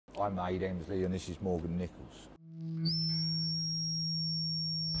I'm Ade Emsley and this is Morgan Nicholls.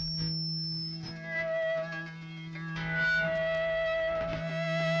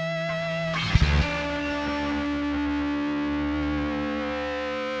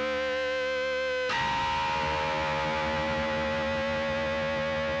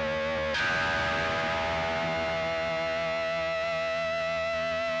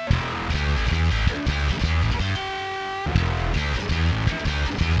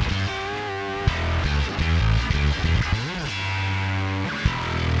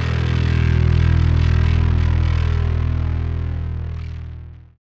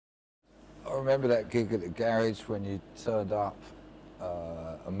 I remember that gig at the garage when you turned up,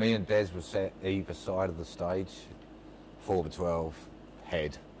 and me and Des were set either side of the stage, 4x12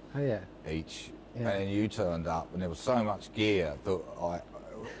 head each, and then you turned up and there was so much gear that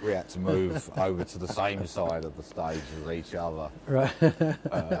we had to move over to the same side of the stage as each other. Right.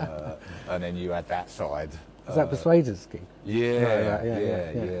 And then you had that side. Was that Persuaders gig? Yeah,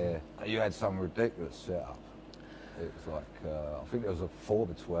 yeah. You had some ridiculous setup. It was like, I think there was a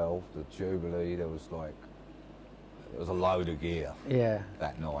 4x12, the Jubilee, there was a load of gear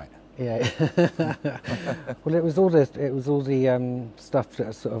that night. Yeah. Well, it was all the stuff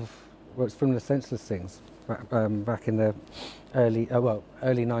that sort of was from the Senseless Things back in the early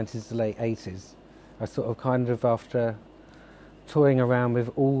 90s to late 80s. I sort of kind of, after toying around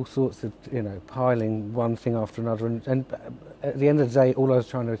with all sorts of, piling one thing after another, and at the end of the day, all I was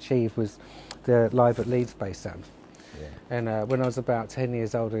trying to achieve was the Live at Leeds bass sound. And when I was about 10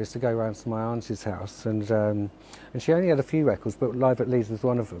 years old, I used to go around to my auntie's house, and she only had a few records, but Live at Leeds was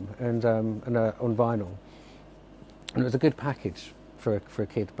one of them, and on vinyl. And it was a good package for a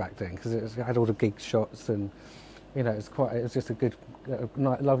kid back then, because it had all the gig shots, and it was just a good,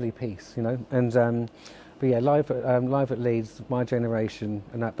 lovely piece, And but yeah, Live at Leeds, My Generation,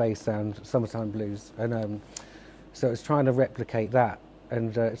 and that bass sound, Summertime Blues, and so I was trying to replicate that.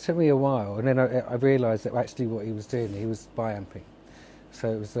 And it took me a while, and then I realised that actually what he was doing, he was bi-amping.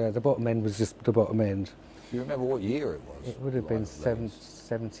 So it was the bottom end was just the bottom end. Do you remember what year it was? It would have been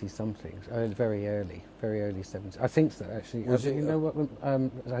 70 something, very early 70s. I think so, actually. You know what?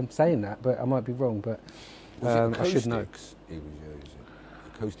 I'm saying that, but I might be wrong. But I should know. He was using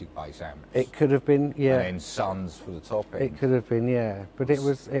acoustic bass amps. It could have been, yeah. And then Suns for the top end. It could have been, yeah. But it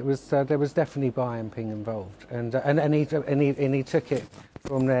was there was definitely bi-amping involved, and he took it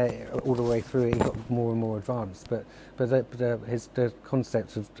from there all the way through. He got more and more advanced, but the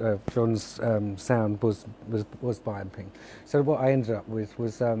concept of John's sound was bi-amping. So what I ended up with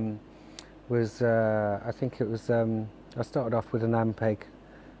was I think it was I started off with an Ampeg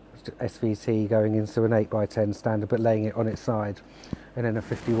SVT going into an 8x10 standard, but laying it on its side, and then a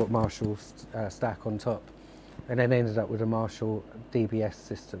 50-watt Marshall stack on top, and then ended up with a Marshall DBS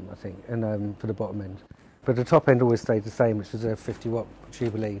system, I think, and for the bottom end. But the top end always stayed the same, which was a 50-watt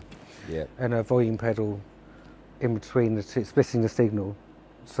Jubilee, and a volume pedal in between the two, splitting the signal,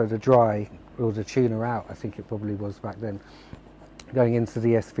 so the dry or the tuner out, I think it probably was back then, going into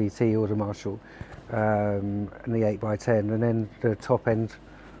the SVT or the Marshall, and the 8x10, and then the top end,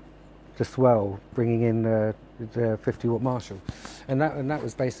 the swell, bringing in the 50-watt Marshall, and that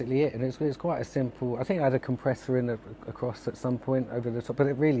was basically it. And it was quite a simple. I think I had a compressor in across at some point over the top, but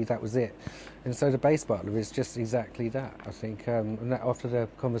that was it. And so the Bass Butler is just exactly that, I think. And that, after the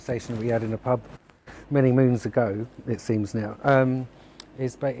conversation we had in a pub many moons ago, it seems now,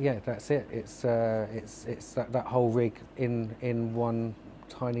 that's it. It's that whole rig in one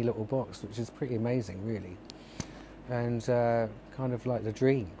tiny little box, which is pretty amazing, really, and kind of like the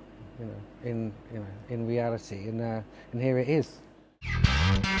dream. In reality, and here it is.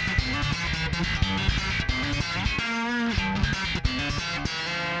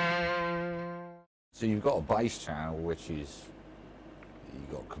 So you've got a bass channel, which is,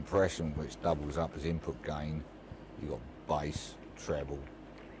 you've got compression, which doubles up as input gain. You've got bass, treble,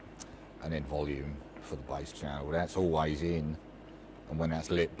 and then volume for the bass channel. That's always in, and when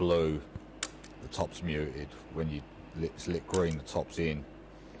that's lit blue, the top's muted. When it's lit green, the top's in.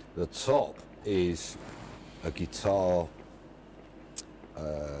 The top is a guitar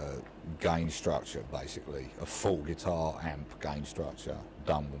gain structure, basically, a full guitar amp gain structure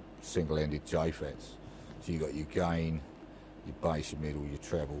done with single-ended J-fets. So you've got your gain, your bass, your middle, your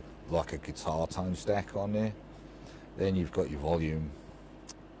treble, like a guitar tone stack on there. Then you've got your volume,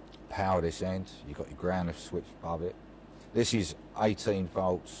 power this end, you've got your ground switch above it. This is 18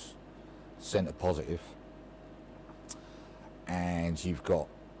 volts, centre positive, and you've got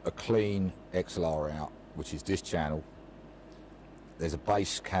a clean XLR out, which is this channel. There's a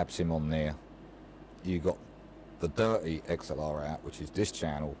bass cab sim on there. You've got the dirty XLR out, which is this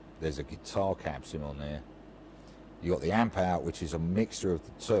channel, there's a guitar cab sim on there. You got the amp out, which is a mixture of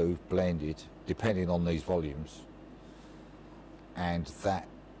the two blended, depending on these volumes, and that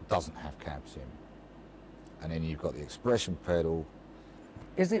doesn't have cab sim. And then you've got the expression pedal.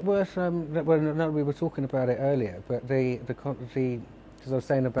 Is it worth? Well, no, we were talking about it earlier, but because I was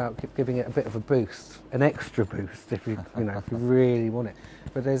saying about giving it a bit of a boost, an extra boost, if you if you really want it.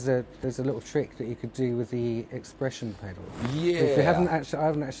 But there's a little trick that you could do with the expression pedal. Yeah. If you haven't actually, I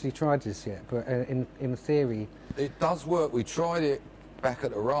haven't actually tried this yet, but in theory, it does work. We tried it back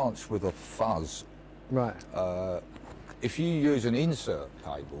at the ranch with a fuzz. Right. If you use an insert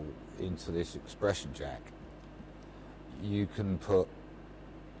cable into this expression jack, you can put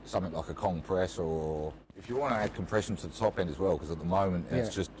something like a compressor, or if you want to add compression to the top end as well, because at the moment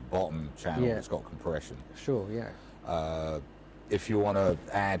it's just the bottom channel that's got compression. Sure, yeah. If you want to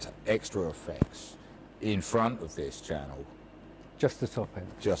add extra effects in front of this channel, just the top end.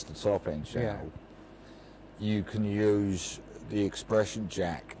 Just the top end channel. You can use the expression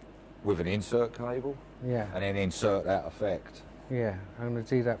jack with an insert cable. Yeah. And then insert that effect. Yeah, I'm going to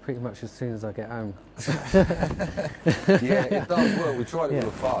do that pretty much as soon as I get home. Yeah, it does work. We tried it with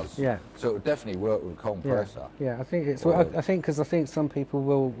a fuzz. Yeah. So it would definitely work with a compressor. Yeah, I think it's. Well, I think because I think some people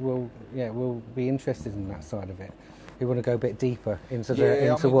will be interested in that side of it. You want to go a bit deeper into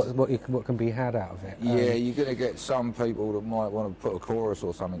what can be had out of it. Yeah, you're going to get some people that might want to put a chorus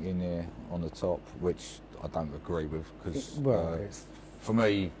or something in there on the top, which I don't agree with, because for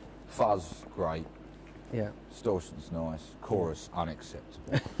me, fuzz great. Yeah. Distortion's nice. Chorus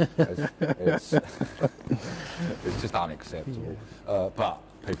unacceptable. it's just unacceptable. But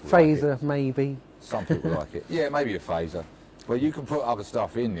people phaser like it. Maybe. Some people like it. Yeah, maybe a phaser. But you can put other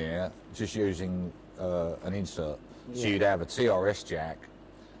stuff in there just using an insert. So you'd have a TRS jack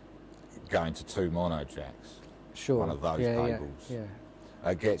going to 2 mono jacks. Sure. One of those cables. Yeah.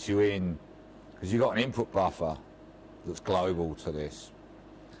 It gets you in, because you've got an input buffer that's global to this.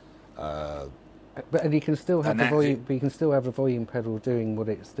 And you can still have the volume. But you can still have the volume pedal doing what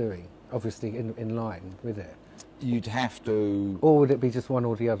it's doing, obviously in line with it. You'd have to. Or would it be just one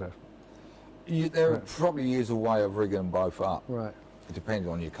or the other? There probably is a way of rigging them both up. Right. It depends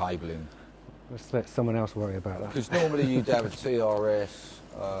on your cabling. Let's let someone else worry about that. Because normally you'd have a TRS.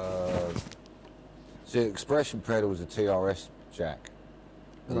 So the expression pedal is a TRS jack,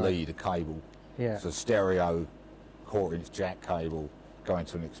 the lead, a cable. Yeah. It's a stereo 1/4-inch jack cable going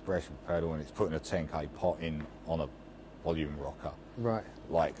to an expression pedal, and it's putting a 10k pot in on a volume rocker. Right.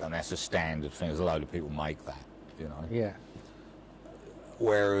 And that's a standard thing. There's a load of people make that, Yeah.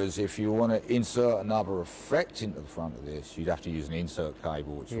 Whereas if you want to insert another effect into the front of this, you'd have to use an insert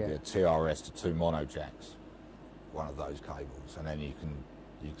cable, which would be a TRS to 2 mono jacks, one of those cables, and then you can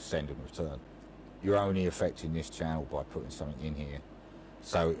send and return. You're only affecting this channel by putting something in here,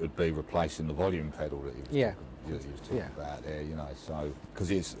 so it would be replacing the volume pedal that you was talking about there, So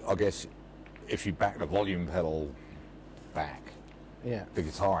because I guess if you back the volume pedal back, the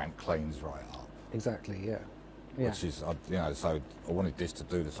guitar amp cleans right up. Exactly. Yeah. Which is, so I wanted this to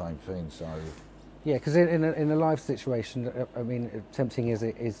do the same thing, so... Yeah, because in a live situation, I mean, tempting as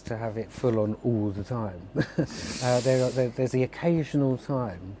it is to have it full on all the time, there's the occasional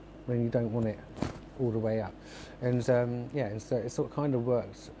time when you don't want it all the way up. And, and so it sort of kind of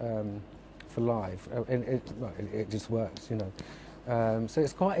works for live, and it just works, So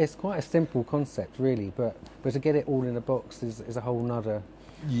it's quite a simple concept, really, but to get it all in a box is a whole nother...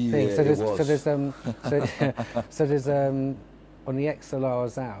 Yeah, so there's on the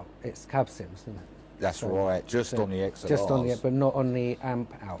XLRs out, it's cab sims, isn't it? That's right, just on the XLRs. Just on the, but not on the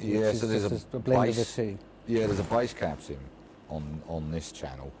amp out. Yeah, so there's a blend of the two. Yeah, there's a bass cab sim on this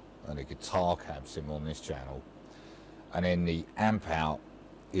channel, and a guitar cab sim on this channel, and then the amp out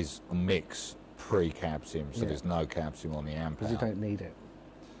is a mix pre-cab sim, so there's no cab sim on the amp out. Because you don't need it.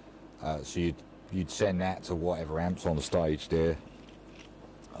 So you'd send that to whatever amp's on the stage there.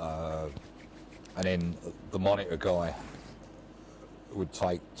 And then the monitor guy would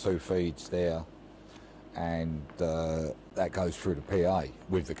take 2 feeds there, and that goes through the PA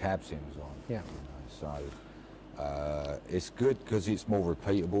with the cab sims on. Yeah. So it's good because it's more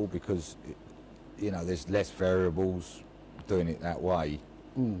repeatable, because there's less variables doing it that way,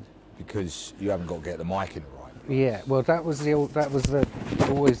 because you haven't got to get the mic in the right place. Yeah. Well, that was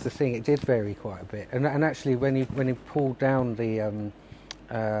always the thing. It did vary quite a bit, and actually when you pulled down the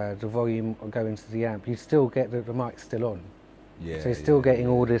volume going to the amp, you still get the mic still on. Yeah. So you're still getting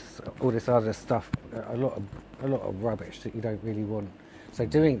all this other stuff, a lot of rubbish that you don't really want. So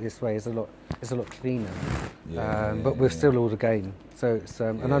doing it this way is a lot cleaner. But we're still all the game. So it's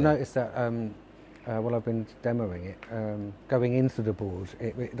and I noticed that while I've been demoing it, going into the board,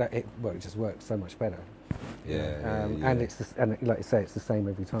 it just works so much better. Yeah, And and like you say, it's the same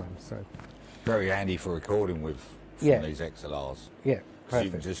every time. So very handy for recording with from these XLRs. Yeah, because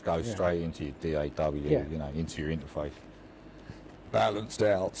you can just go straight into your DAW, you know, into your interface, balanced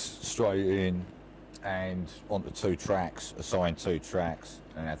out straight in, and onto 2 tracks, assign 2 tracks,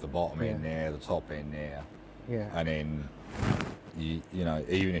 and have the bottom in there, the top in there, and then you know,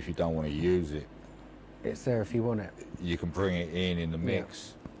 even if you don't want to use it, it's there if you want it. You can bring it in the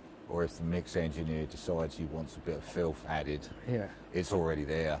mix, or if the mix engineer decides he wants a bit of filth added, it's already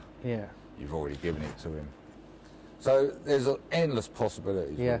there. Yeah, you've already given it to him. So there's endless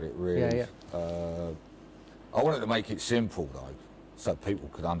possibilities with it, really. I wanted to make it simple though, so people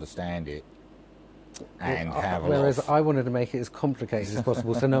could understand it and have a whereas laugh. I wanted to make it as complicated as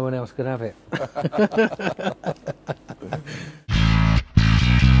possible so no one else could have it.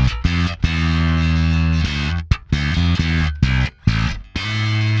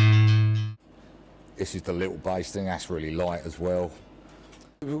 This is the little bass thing, that's really light as well.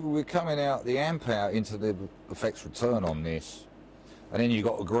 We're coming out the amp out into the effects return on this, and then you've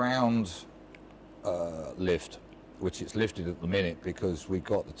got a ground lift, which it's lifted at the minute because we've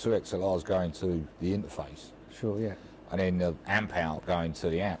got the 2 XLRs going to the interface. Sure, yeah. And then the amp out going to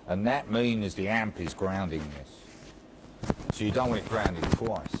the amp. And that means the amp is grounding this. So you don't want it grounded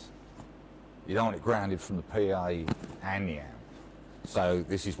twice. You don't want it grounded from the PA and the amp. So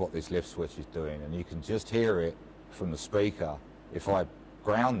this is what this lift switch is doing, and you can just hear it from the speaker. If I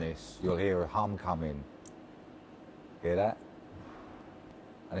ground this, you'll hear a hum come in. Hear that?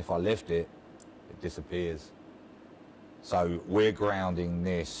 And if I lift it, it disappears. So we're grounding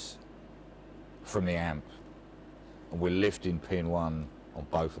this from the amp, and we're lifting pin 1 on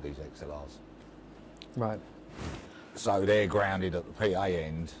both of these XLRs. Right. So they're grounded at the PA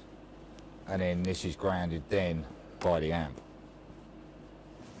end, and then this is grounded then by the amp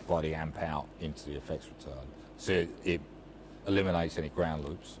out into the effects return. So it eliminates any ground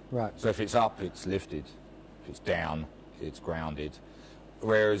loops. Right. So if it's up, it's lifted. If it's down, it's grounded.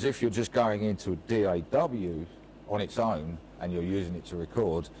 Whereas if you're just going into a DAW on its own and you're using it to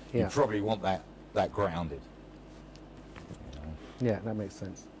record, you probably want that grounded. Yeah, that makes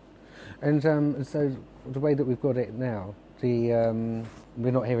sense. And so the way that we've got it now, we're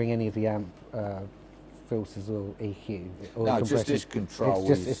not hearing any of the amp filters or EQ or no, compression. just this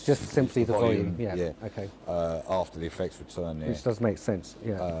control. It's just simply the volume. Yeah. Okay. After the effects return there. Which does make sense.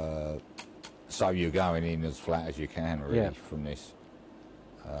 Yeah. So you're going in as flat as you can really from this,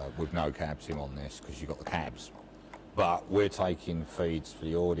 with no cabs in on this because you've got the cabs. But we're taking feeds for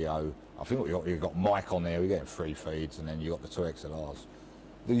the audio. I think you've got mic on there. We're getting 3 feeds, and then you've got the 2 XLRs.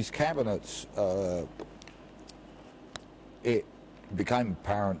 These cabinets, it became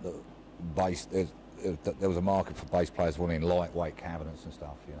apparent that there was a market for bass players wanting lightweight cabinets and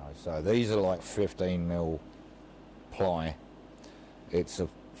stuff, you know. So these are like 15mm ply. It's a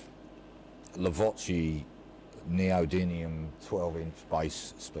Lavocci neodymium 12-inch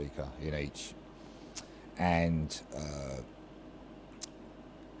bass speaker in each, and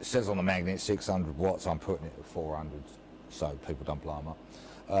it says on the magnet 600 watts. I'm putting it at 400 so people don't blow them up.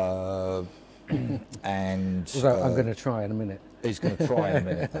 And I'm going to try in a minute. He's going to try in a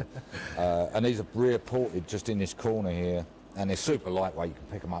minute. And these are rear ported just in this corner here, and they're super lightweight. You can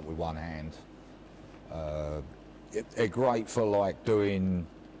pick them up with one hand. They're great for like doing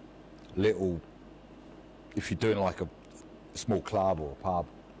little, if you're doing like a small club or a pub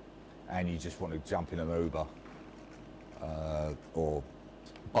and you just want to jump in an Uber or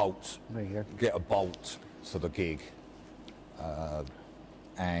bolt, there you go. Get a bolt to the gig,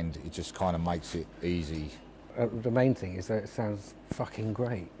 and it just kind of makes it easy. The main thing is that it sounds fucking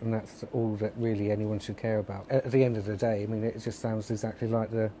great, and that's all that really anyone should care about. At the end of the day, I mean, it just sounds exactly like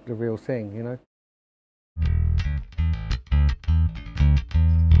the real thing, you know?